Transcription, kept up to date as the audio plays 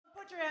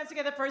your hands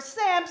together for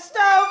Sam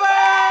Stover!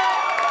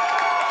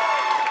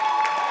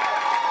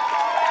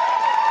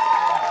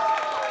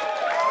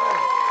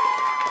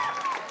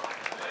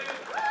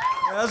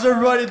 How's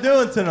everybody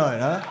doing tonight,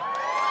 huh?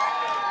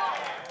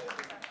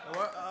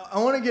 I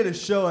want to get a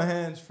show of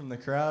hands from the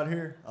crowd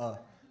here.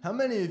 How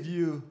many of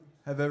you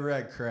have ever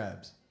had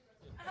crabs?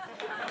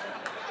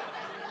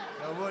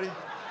 Nobody?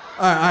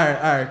 All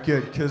right,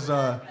 good,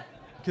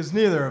 because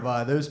neither have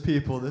I. Those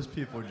people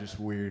are just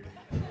weird.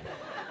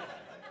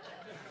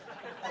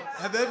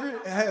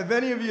 Have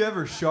any of you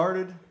ever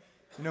sharted?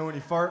 You know when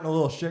you fart and a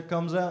little shit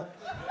comes out?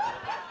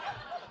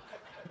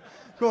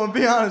 Go on,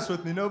 be honest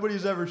with me.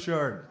 Nobody's ever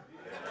sharted.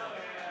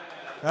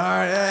 All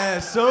right, yeah,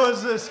 so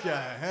is this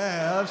guy.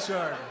 Yeah, I'm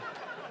sharting.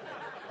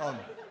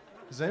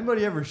 Has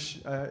anybody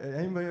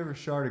ever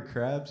sharted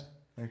crabs?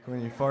 Like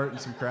when you fart and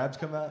some crabs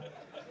come out?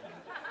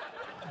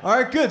 All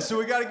right, good. So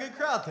we got a good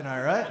crowd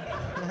tonight, right?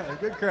 Yeah,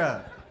 good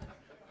crowd.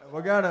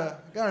 We got a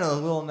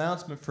little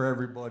announcement for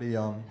everybody.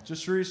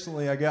 Just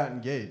recently, I got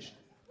engaged.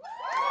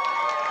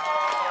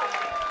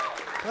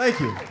 Thank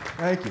you.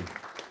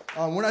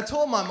 When I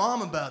told my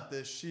mom about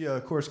this, she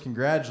of course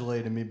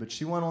congratulated me, but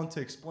she went on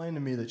to explain to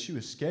me that she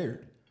was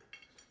scared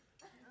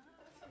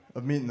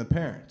of meeting the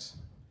parents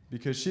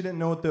because she didn't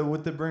know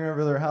what to bring over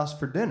to their house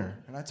for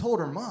dinner. And I told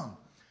her, Mom,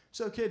 it's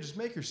okay, just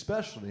make your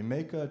specialty.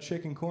 Make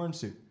chicken corn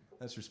soup.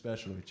 That's her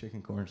specialty,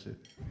 chicken corn soup.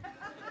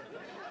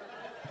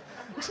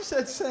 She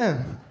said,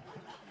 Sam,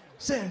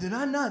 did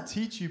I not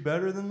teach you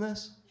better than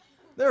this?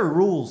 There are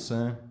rules,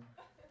 Sam.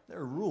 There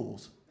are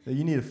rules that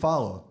you need to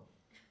follow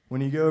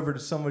when you go over to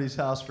somebody's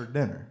house for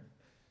dinner.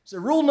 So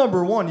rule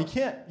number 1, you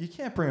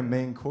can't bring a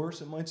main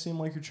course. It might seem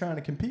like you're trying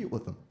to compete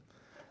with them.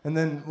 And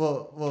then,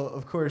 well,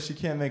 of course, you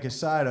can't make a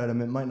side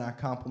item. It might not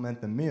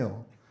complement the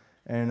meal.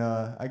 And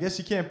I guess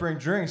you can't bring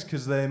drinks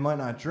because they might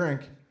not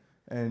drink.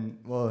 And,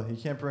 well, you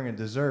can't bring a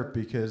dessert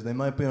because they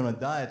might be on a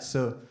diet.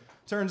 So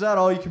turns out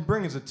all you can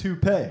bring is a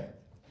toupee.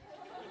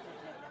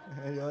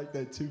 Hey, you like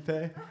that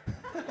toupee?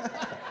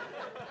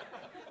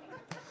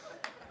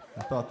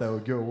 I thought that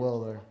would go well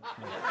there.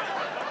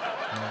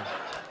 Yeah.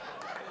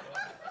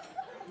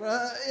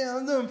 But,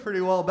 I'm doing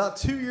pretty well. About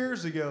 2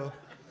 years ago,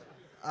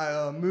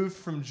 I moved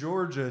from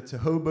Georgia to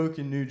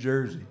Hoboken, New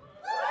Jersey.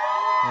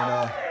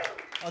 And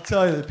I'll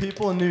tell you, the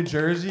people in New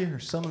Jersey are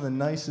some of the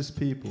nicest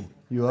people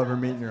you'll ever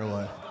meet in your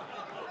life.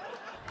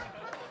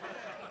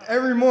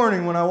 Every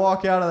morning when I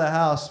walk out of the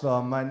house,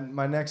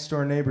 my next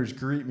door neighbors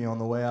greet me on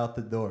the way out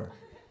the door.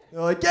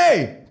 They're like,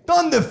 hey,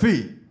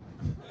 Thunderfeet!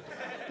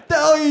 What the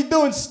hell are you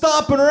doing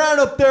stomping around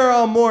up there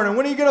all morning?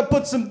 When are you gonna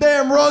put some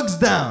damn rugs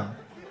down?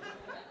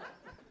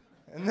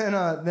 And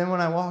then when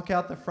I walk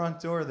out the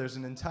front door, there's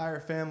an entire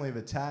family of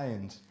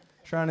Italians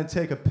trying to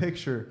take a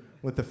picture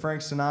with the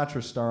Frank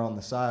Sinatra star on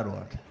the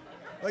sidewalk.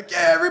 Like,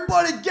 yeah,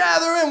 everybody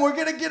gather in. We're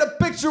going to get a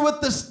picture with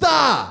the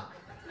star.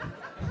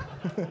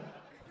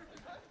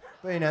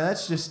 But,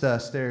 that's just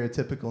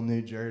stereotypical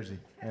New Jersey.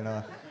 And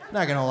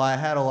not going to lie, I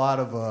had a lot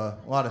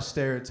of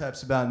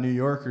stereotypes about New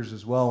Yorkers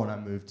as well when I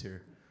moved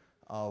here.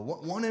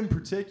 One in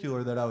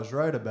particular that I was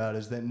right about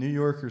is that New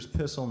Yorkers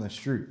piss on the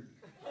street.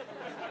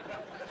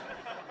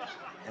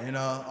 And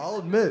I'll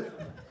admit,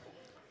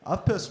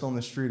 I've pissed on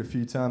the street a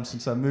few times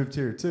since I moved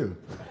here, too.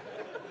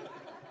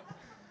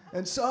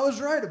 And so I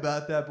was right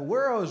about that, but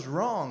where I was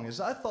wrong is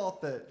I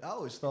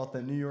always thought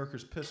that New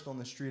Yorkers pissed on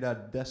the street out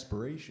of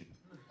desperation.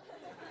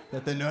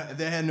 That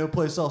they had no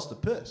place else to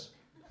piss.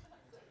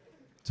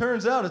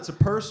 Turns out it's a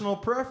personal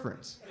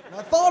preference. And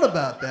I thought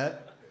about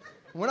that.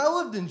 When I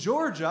lived in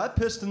Georgia, I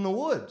pissed in the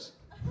woods.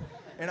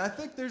 And I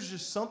think there's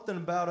just something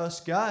about us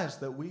guys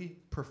that we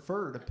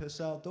prefer to piss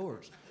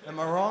outdoors. Am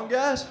I wrong,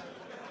 guys?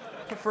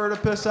 Prefer to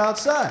piss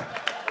outside.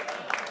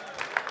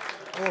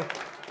 Well,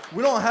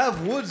 we don't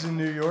have woods in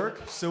New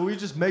York, so we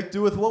just make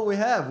do with what we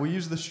have. We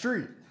use the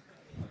street.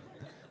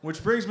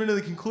 Which brings me to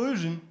the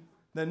conclusion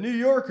that New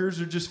Yorkers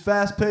are just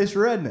fast-paced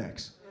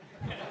rednecks.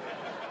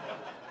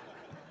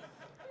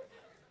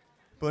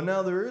 But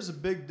now there is a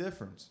big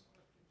difference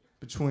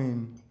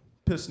between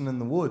pissing in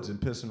the woods and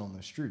pissing on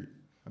the street.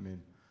 I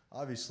mean,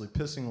 obviously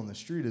pissing on the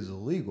street is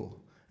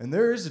illegal, and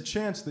there is a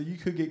chance that you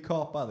could get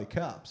caught by the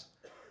cops.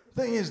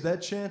 The thing is,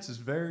 that chance is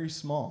very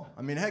small.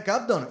 I mean, heck,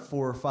 I've done it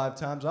 4 or 5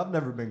 times. I've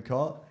never been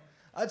caught.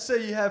 I'd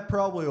say you have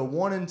probably a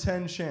 1 in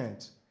 10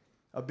 chance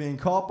of being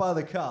caught by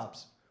the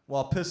cops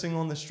while pissing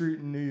on the street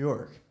in New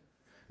York.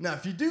 Now,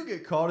 if you do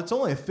get caught, it's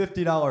only a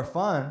 $50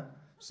 fine.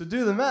 So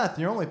do the math.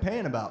 You're only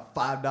paying about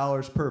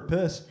 $5 per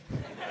piss.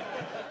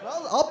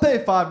 I'll pay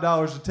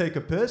 $5 to take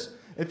a piss.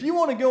 If you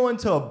want to go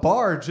into a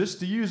bar just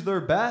to use their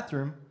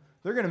bathroom,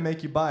 they're going to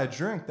make you buy a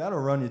drink. That'll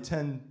run you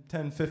 $10,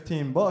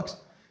 $15.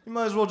 You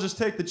might as well just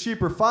take the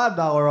cheaper $5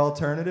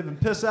 alternative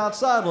and piss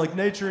outside like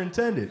nature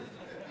intended.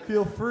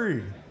 Feel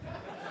free.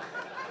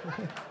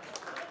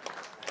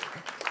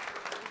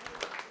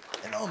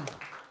 And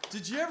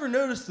did you ever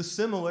notice the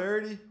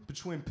similarity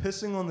between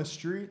pissing on the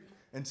street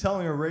and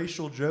telling a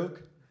racial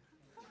joke?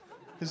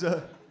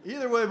 Because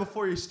either way,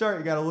 before you start,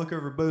 you got to look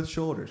over both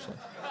shoulders.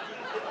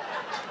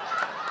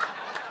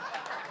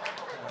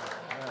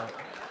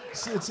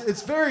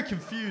 It's very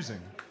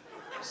confusing.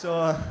 So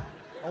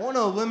I want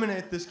to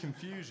eliminate this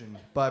confusion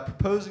by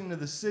proposing to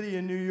the city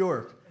of New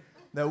York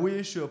that we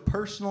issue a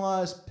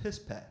personalized piss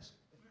pass.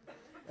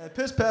 And a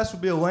piss pass will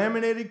be a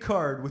laminated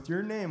card with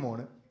your name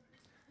on it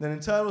that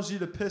entitles you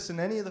to piss in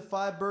any of the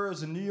 5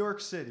 boroughs in New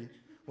York City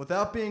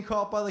without being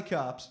caught by the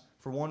cops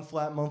for one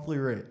flat monthly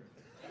rate.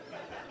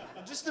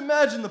 Just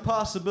imagine the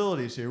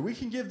possibilities here. We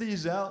can give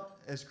these out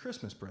as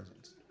Christmas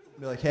presents.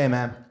 Be like, hey,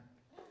 man,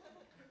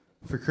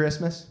 for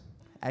Christmas,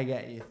 I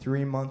got you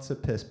 3 months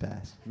of piss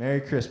pass.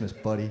 Merry Christmas,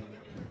 buddy.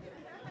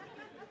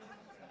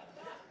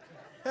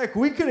 Heck,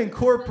 we could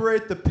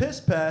incorporate the piss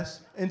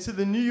pass into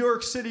the New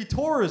York City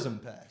tourism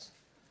pass.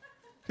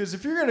 Because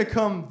if you're going to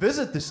come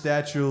visit the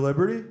Statue of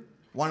Liberty,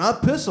 why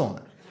not piss on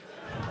it?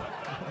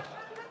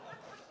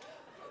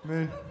 I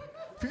mean,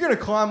 if you're going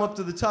to climb up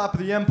to the top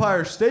of the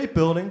Empire State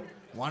Building,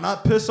 why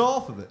not piss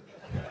off of it?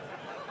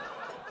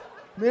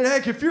 I mean,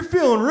 heck, if you're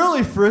feeling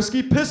really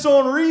frisky, piss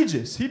on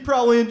Regis. He'd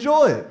probably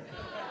enjoy it.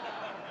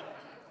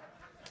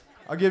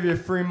 I'll give you a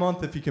free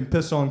month if you can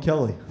piss on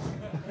Kelly.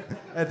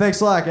 Hey,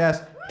 thanks a lot,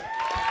 guys.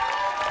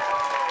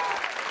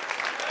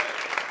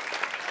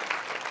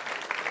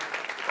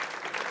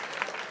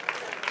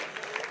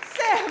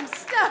 Sam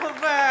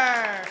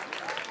Stover!